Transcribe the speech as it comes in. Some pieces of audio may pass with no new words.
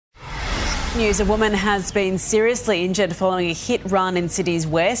News, a woman has been seriously injured following a hit run in Sydney's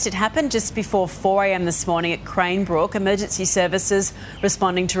west. It happened just before 4 a.m. this morning at Cranebrook. Emergency services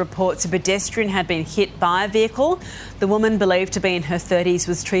responding to reports a pedestrian had been hit by a vehicle. The woman, believed to be in her 30s,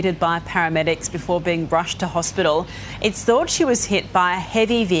 was treated by paramedics before being rushed to hospital. It's thought she was hit by a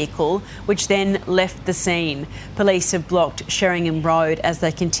heavy vehicle, which then left the scene. Police have blocked Sheringham Road as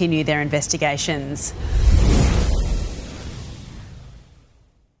they continue their investigations.